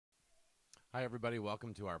Hi, everybody.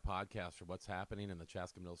 Welcome to our podcast for what's happening in the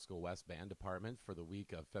Chaska Middle School West Band Department for the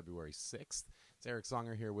week of February 6th. It's Eric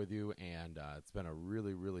Songer here with you, and it's been a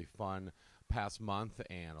really fun past month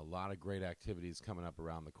and a lot of great activities coming up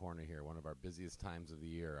around the corner here. One of our busiest times of the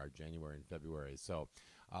year, our January and February. So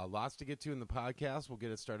lots to get to in the podcast. We'll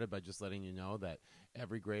get it started by just letting you know that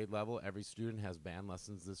every grade level, every student has band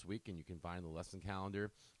lessons this week, and you can find the lesson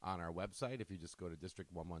calendar on our website if you just go to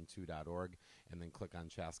district112.org and then click on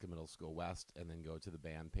Chaska Middle School West and then go to the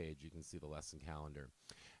band page. You can see the lesson calendar.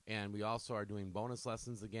 And we also are doing bonus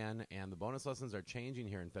lessons again, and the bonus lessons are changing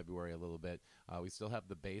here in February a little bit. We still have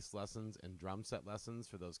the bass lessons and drum set lessons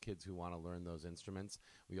for those kids who want to learn those instruments.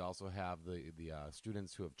 We also have the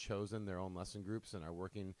students who have chosen their own lesson groups and are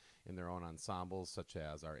working in their own ensembles, such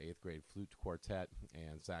as our 8th grade flute quartet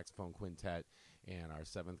and saxophone quintet, and our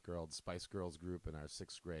 7th grade Spice Girls group, and our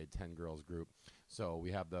 6th grade 10 girls group. So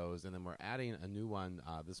we have those, and then we're adding a new one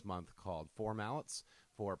this month called Four Mallets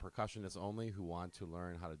for percussionists only who want to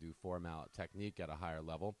learn how to do four mallet technique at a higher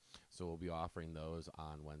level. So we'll be offering those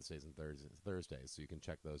on Wednesdays and Thursdays, so you can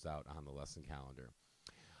check those out on the lesson calendar.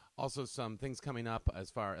 Also, some things coming up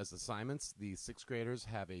as far as assignments. The 6th graders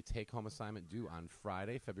have a take-home assignment due on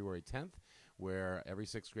Friday, February 10th, where every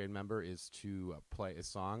 6th grade member is to play a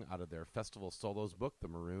song out of their Festival Solos book, the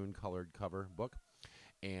maroon-colored cover book.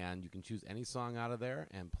 And you can choose any song out of there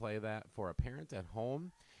and play that for a parent at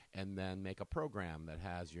home, and then make a program that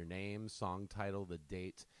has your name, song title, the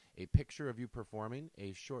date, a picture of you performing,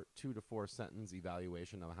 a short 2 to 4 sentence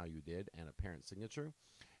evaluation of how you did, and a parent signature.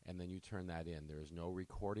 And then you turn that in. There is no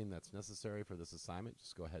recording that's necessary for this assignment.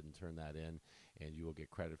 Just go ahead and turn that in, and you will get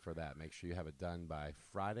credit for that. Make sure you have it done by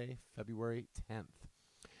Friday, February 10th.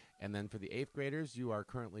 And then for the 8th graders, you are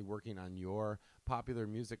currently working on your popular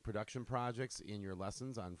music production projects in your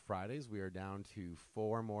lessons on Fridays. We are down to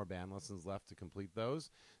 4 more band lessons left to complete those,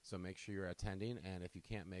 so make sure you're attending. And if you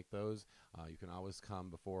can't make those, you can always come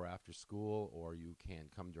before or after school, or you can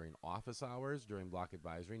come during office hours during block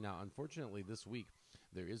advisory. Now, unfortunately, this week,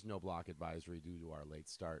 there is no block advisory due to our late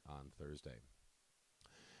start on Thursday.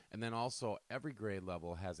 And then also, every grade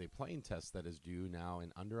level has a playing test that is due now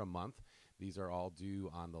in under a month. These are all due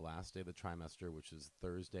on the last day of the trimester, which is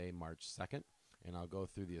Thursday, March 2nd. And I'll go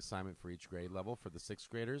through the assignment for each grade level. For the 6th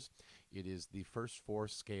graders, it is the first 4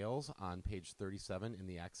 scales on page 37 in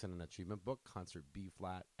the Accent and Achievement book, concert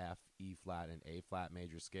B-flat, F, E-flat, and A-flat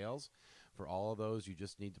major scales. For all of those, you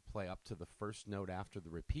just need to play up to the first note after the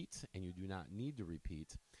repeat, and you do not need to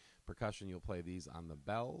repeat. Percussion, you'll play these on the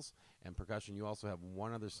bells. And percussion, you also have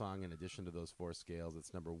one other song in addition to those 4 scales.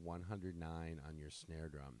 It's number 109 on your snare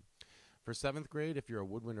drum. For 7th grade, if you're a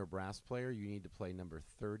woodwind or brass player, you need to play number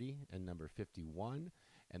 30 and number 51,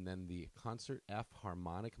 and then the concert F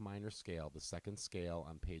harmonic minor scale, the 2nd scale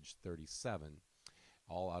on page 37,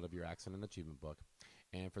 all out of your Accent and Achievement book.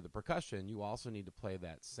 And for the percussion, you also need to play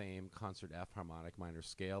that same concert F harmonic minor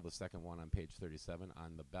scale, the 2nd one on page 37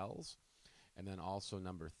 on the bells, and then also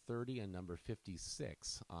number 30 and number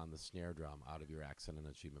 56 on the snare drum out of your Accent and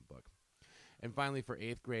Achievement book. And finally, for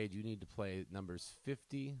 8th grade, you need to play numbers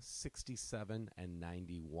 50, 67, and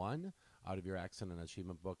 91 out of your Accent and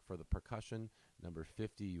Achievement book. For the percussion, number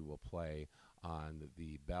 50 you will play on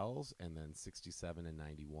the bells, and then 67 and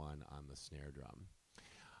 91 on the snare drum.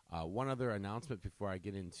 One other announcement before I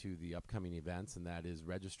get into the upcoming events, and that is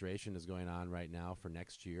registration is going on right now for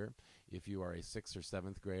next year. If you are a 6th or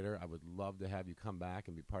 7th grader, I would love to have you come back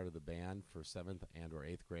and be part of the band for 7th and or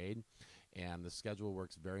 8th grade. And the schedule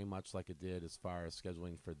works very much like it did as far as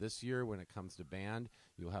scheduling for this year. When it comes to band,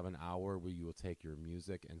 you'll have an hour where you will take your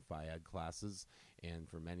music and Phi Ed classes. And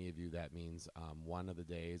for many of you, that means one of the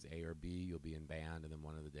days, A or B, you'll be in band, and then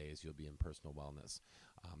one of the days you'll be in personal wellness.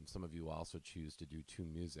 Some of you also choose to do 2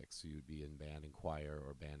 music, so you'd be in band and choir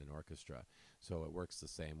or band and orchestra. So it works the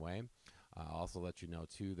same way. I'll also let you know,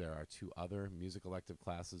 too, there are 2 other music elective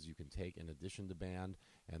classes you can take in addition to band,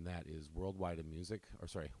 and that is Wide World of Music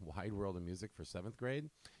for 7th grade,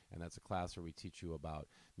 and that's a class where we teach you about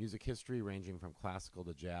music history ranging from classical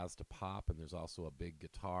to jazz to pop, and there's also a big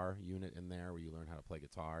guitar unit in there where you learn how to play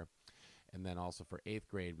guitar. And then also for 8th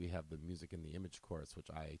grade, we have the Music in the Image course, which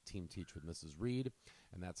I team teach with Mrs. Reed.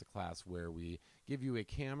 And that's a class where we give you a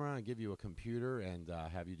camera and give you a computer and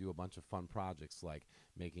have you do a bunch of fun projects like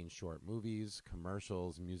making short movies,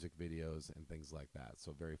 commercials, music videos, and things like that.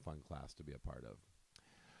 So very fun class to be a part of.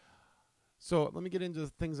 So let me get into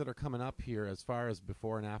things that are coming up here as far as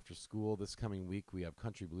before and after school. This coming week, we have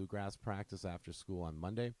country bluegrass practice after school on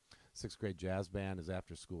Monday. 6th grade jazz band is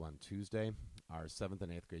after school on Tuesday. Our 7th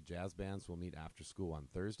and 8th grade jazz bands will meet after school on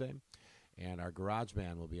Thursday. And our garage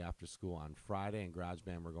band will be after school on Friday. And garage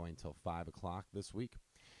band, we're going till 5 o'clock this week.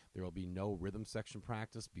 There will be no rhythm section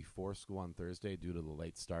practice before school on Thursday due to the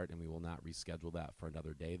late start, and we will not reschedule that for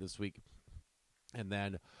another day this week. And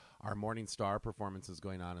then our Morning Star performance is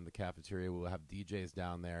going on in the cafeteria. We'll have DJs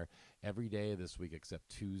down there every day this week except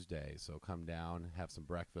Tuesday. So come down, have some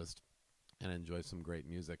breakfast, and enjoy some great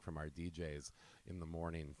music from our DJs in the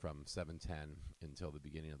morning from 7:10 until the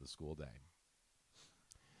beginning of the school day.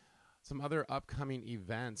 Some other upcoming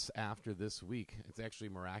events after this week. It's actually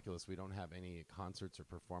miraculous. We don't have any concerts or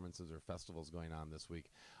performances or festivals going on this week.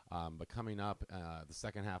 But coming up the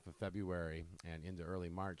second half of February and into early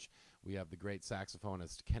March, we have the great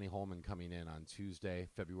saxophonist Kenny Holman coming in on Tuesday,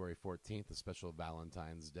 February 14th, a special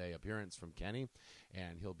Valentine's Day appearance from Kenny.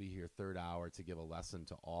 And he'll be here third hour to give a lesson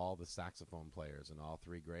to all the saxophone players in all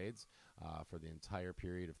three grades for the entire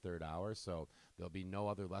period of third hour. So there'll be no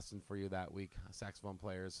other lesson for you that week, saxophone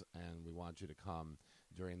players, and we want you to come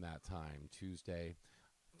during that time, Tuesday,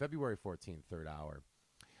 February 14th, third hour.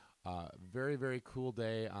 Very, very cool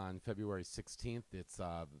day on February 16th.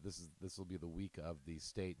 This will be the week of the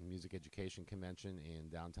State Music Education Convention in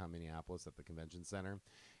downtown Minneapolis at the Convention Center,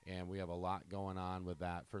 and we have a lot going on with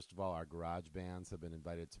that. First of all, our garage bands have been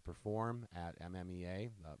invited to perform at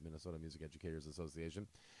MMEA, Minnesota Music Educators Association,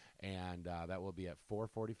 and that will be at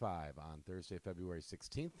 4:45 on Thursday, February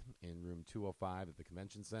 16th in room 205 at the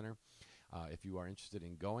Convention Center. If you are interested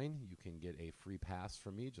in going, you can get a free pass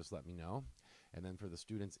from me. Just let me know. And then for the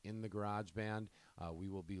students in the garage band, we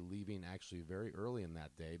will be leaving actually very early in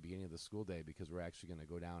that day, beginning of the school day, because we're actually going to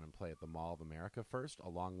go down and play at the Mall of America first,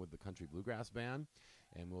 along with the Country Bluegrass Band.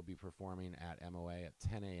 And we'll be performing at MOA at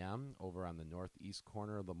 10 a.m. over on the northeast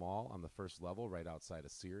corner of the mall on the first level, right outside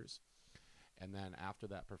of Sears. And then after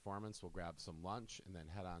that performance, we'll grab some lunch and then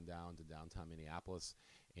head on down to downtown Minneapolis.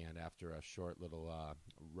 And after a short little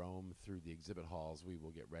roam through the exhibit halls, we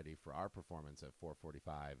will get ready for our performance at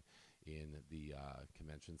 4:45 in the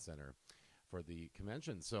convention center for the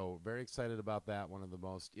convention. So very excited about that. One of the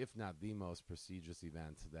most, if not the most, prestigious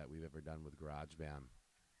event that we've ever done with Garage Band.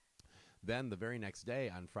 Then the very next day,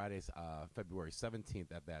 on Friday, February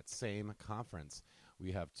 17th, at that same conference,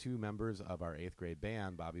 we have two members of our 8th grade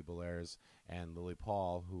band, Bobby Belaires and Lily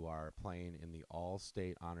Paul, who are playing in the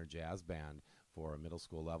All-State Honor Jazz Band for a middle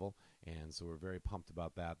school level. And so we're very pumped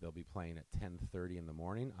about that. They'll be playing at 10:30 in the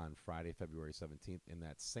morning on Friday, February 17th in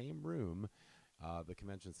that same room, the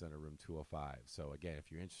Convention Center, room 205. So again,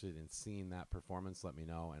 if you're interested in seeing that performance, let me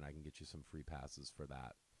know, and I can get you some free passes for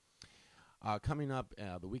that. Coming up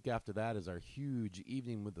the week after that is our huge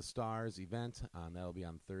Evening with the Stars event. That'll be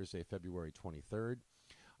on Thursday, February 23rd.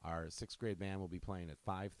 Our 6th grade band will be playing at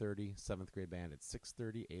 5:30, 7th grade band at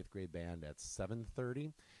 6:30, 8th grade band at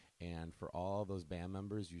 7:30. And for all those band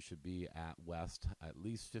members, you should be at West at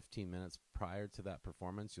least 15 minutes prior to that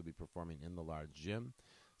performance. You'll be performing in the large gym.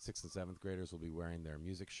 6th and 7th graders will be wearing their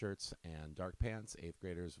music shirts and dark pants. 8th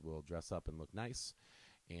graders will dress up and look nice.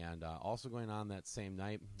 And also going on that same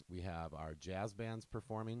night, we have our jazz bands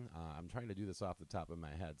performing. I'm trying to do this off the top of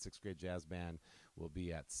my head. 6th grade jazz band will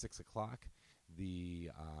be at 6 o'clock.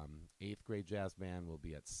 The 8th grade jazz band will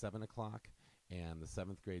be at 7 o'clock. And the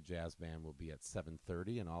 7th grade jazz band will be at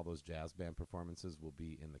 7:30. And all those jazz band performances will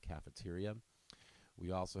be in the cafeteria.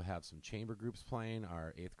 We also have some chamber groups playing.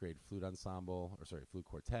 Our 8th grade flute flute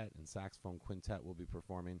quartet and saxophone quintet will be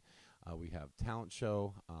performing. We have talent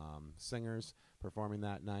show singers performing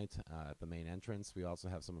that night at the main entrance. We also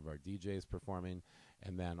have some of our DJs performing.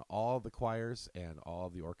 And then all the choirs and all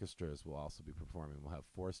the orchestras will also be performing. We'll have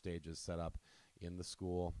 4 stages set up in the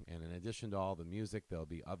school. And in addition to all the music, there'll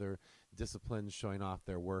be other disciplines showing off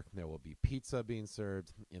their work. There will be pizza being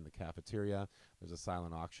served in the cafeteria. There's a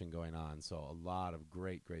silent auction going on. So a lot of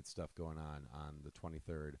great, great stuff going on the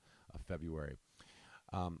 23rd of February.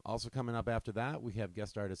 Also coming up after that, we have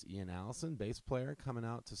guest artist Ian Allison, bass player, coming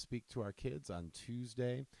out to speak to our kids on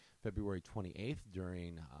Tuesday, February 28th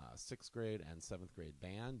during 6th grade and 7th grade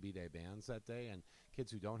band, B-Day bands that day. And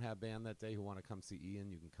kids who don't have band that day who want to come see Ian,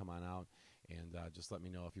 you can come on out and just let me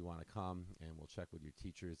know if you want to come, and we'll check with your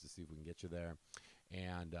teachers to see if we can get you there.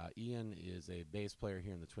 And Ian is a bass player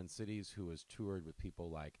here in the Twin Cities who has toured with people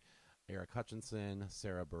like Eric Hutchinson,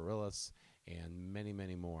 Sarah Bareilles, and many,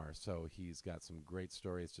 many more. So he's got some great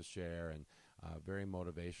stories to share and very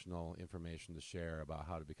motivational information to share about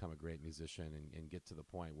how to become a great musician and get to the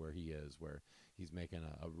point where he is, where he's making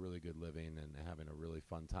a really good living and having a really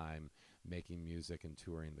fun time making music and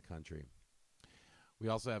touring the country. We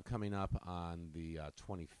also have coming up on the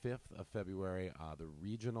 25th of February the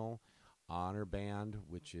Regional Honor Band,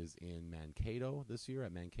 which is in Mankato this year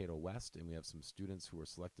at Mankato West, and we have some students who were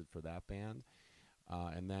selected for that band.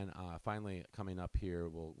 And then finally, coming up here,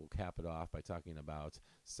 we'll cap it off by talking about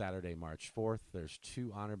Saturday, March 4th. There's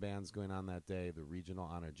 2 honor bands going on that day. The Regional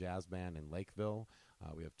Honor Jazz Band in Lakeville.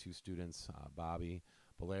 We have 2 students, Bobby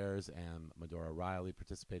Belaires and Medora Riley,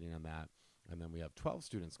 participating in that. And then we have 12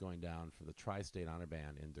 students going down for the Tri-State Honor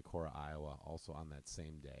Band in Decorah, Iowa, also on that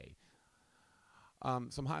same day.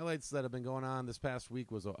 Some highlights that have been going on this past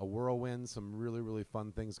week was a whirlwind, some really, really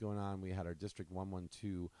fun things going on. We had our District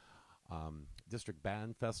 112 District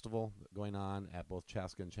Band Festival going on at both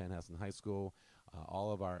Chaska and Chanhassen High School.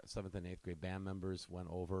 All of our 7th and 8th grade band members went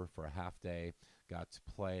over for a half day, got to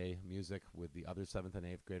play music with the other 7th and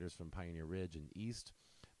 8th graders from Pioneer Ridge and East.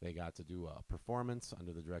 They got to do a performance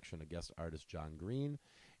under the direction of guest artist John Green,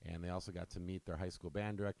 and they also got to meet their high school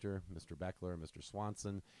band director, Mr. Beckler, Mr.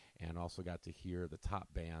 Swanson, and also got to hear the top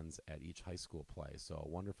bands at each high school play. So a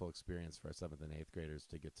wonderful experience for our 7th and 8th graders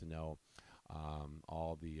to get to know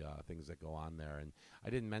all the things that go on there. And I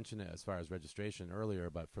didn't mention it as far as registration earlier,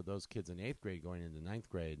 but for those kids in 8th grade going into 9th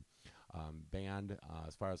grade, band,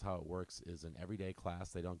 as far as how it works, is an everyday class.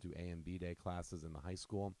 They don't do A and B day classes in the high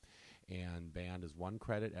school. And band is 1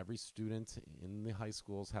 credit. Every student in the high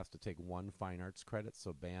schools has to take 1 fine arts credit,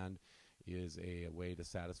 so band is a way to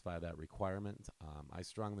satisfy that requirement. I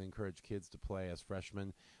strongly encourage kids to play as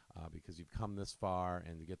freshmen because you've come this far,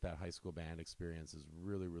 and to get that high school band experience is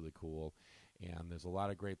really, really cool. And there's a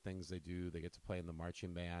lot of great things they do. They get to play in the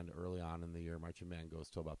marching band early on in the year. Marching band goes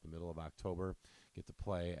till about the middle of October. Get to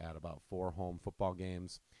play at about 4 home football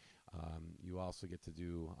games. You also get to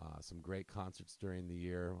do some great concerts during the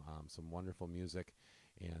year, some wonderful music.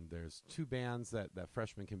 And there's 2 bands that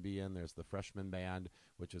freshmen can be in. There's the freshman band,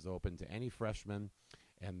 which is open to any freshman.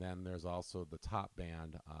 And then there's also the top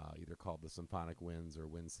band, either called the Symphonic Winds or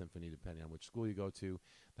Wind Symphony, depending on which school you go to.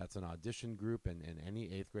 That's an audition group, and any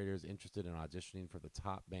 8th graders interested in auditioning for the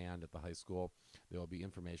top band at the high school, there will be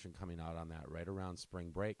information coming out on that right around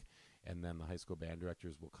spring break. And then the high school band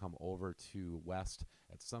directors will come over to West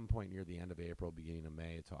at some point near the end of April, beginning of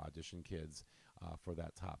May, to audition kids for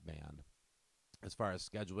that top band. As far as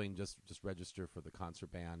scheduling, just register for the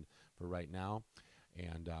concert band for right now,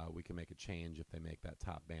 and we can make a change if they make that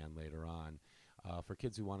top band later on. For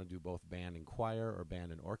kids who want to do both band and choir or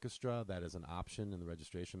band and orchestra, that is an option in the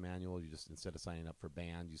registration manual. You just, instead of signing up for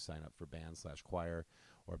band, you sign up for band/choir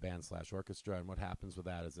or band/orchestra. And what happens with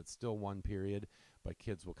that is it's still 1 period, but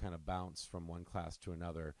kids will kind of bounce from one class to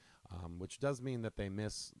another, which does mean that they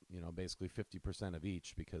miss, basically 50% of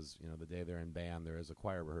each, because, the day they're in band, there is a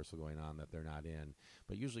choir rehearsal going on that they're not in.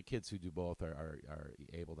 But usually kids who do both are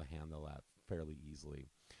able to handle that fairly easily.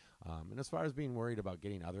 And as far as being worried about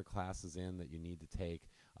getting other classes in that you need to take,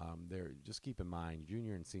 just keep in mind,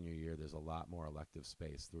 junior and senior year, there's a lot more elective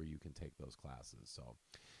space where you can take those classes.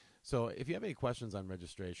 So if you have any questions on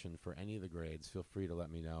registration for any of the grades, feel free to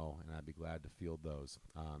let me know, and I'd be glad to field those.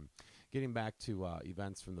 Getting back to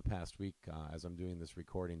events from the past week, as I'm doing this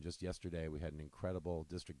recording, just yesterday we had an incredible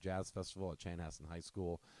District Jazz Festival at Chanhassen High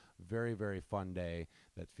School. Very, very fun day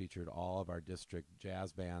that featured all of our district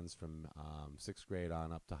jazz bands from 6th grade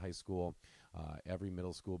on up to high school. Every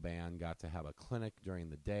middle school band got to have a clinic during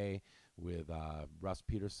the day with Russ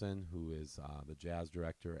Peterson, who is the jazz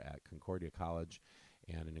director at Concordia College,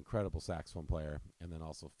 and an incredible saxophone player, and then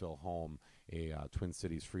also Phil Holm, a Twin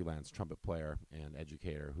Cities freelance trumpet player and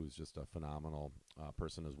educator who's just a phenomenal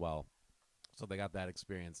person as well. So they got that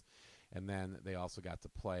experience. And then they also got to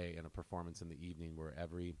play in a performance in the evening where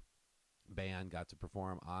every band got to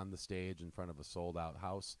perform on the stage in front of a sold-out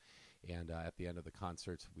house. And at the end of the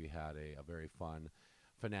concert, we had a very fun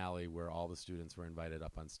finale where all the students were invited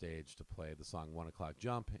up on stage to play the song 1 O'Clock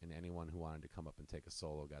Jump, and anyone who wanted to come up and take a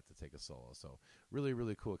solo got to take a solo. So really,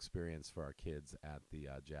 really cool experience for our kids at the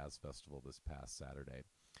Jazz Festival this past Saturday.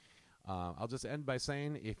 I'll just end by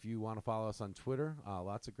saying, if you want to follow us on Twitter,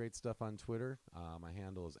 lots of great stuff on Twitter. My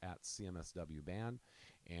handle is @CMSWBand.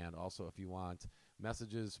 And also, if you want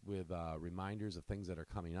messages with reminders of things that are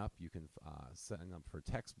coming up, you can sign up for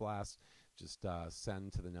text blast. Just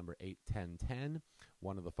send to the number 81010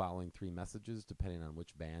 one of the following 3 messages, depending on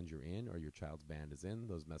which band you're in or your child's band is in.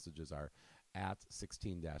 Those messages are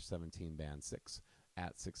 @16-17 band 6,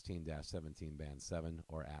 @16-17 band 7,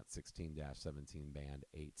 or @16-17 band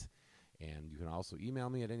 8. And you can also email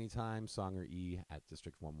me at any time,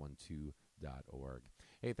 songerie@district112.org.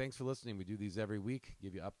 Hey, thanks for listening. We do these every week,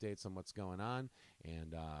 give you updates on what's going on,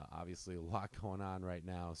 and obviously a lot going on right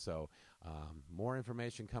now. So more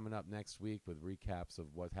information coming up next week with recaps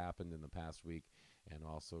of what happened in the past week, and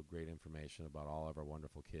also great information about all of our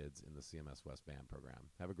wonderful kids in the CMS West Band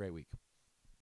program. Have a great week.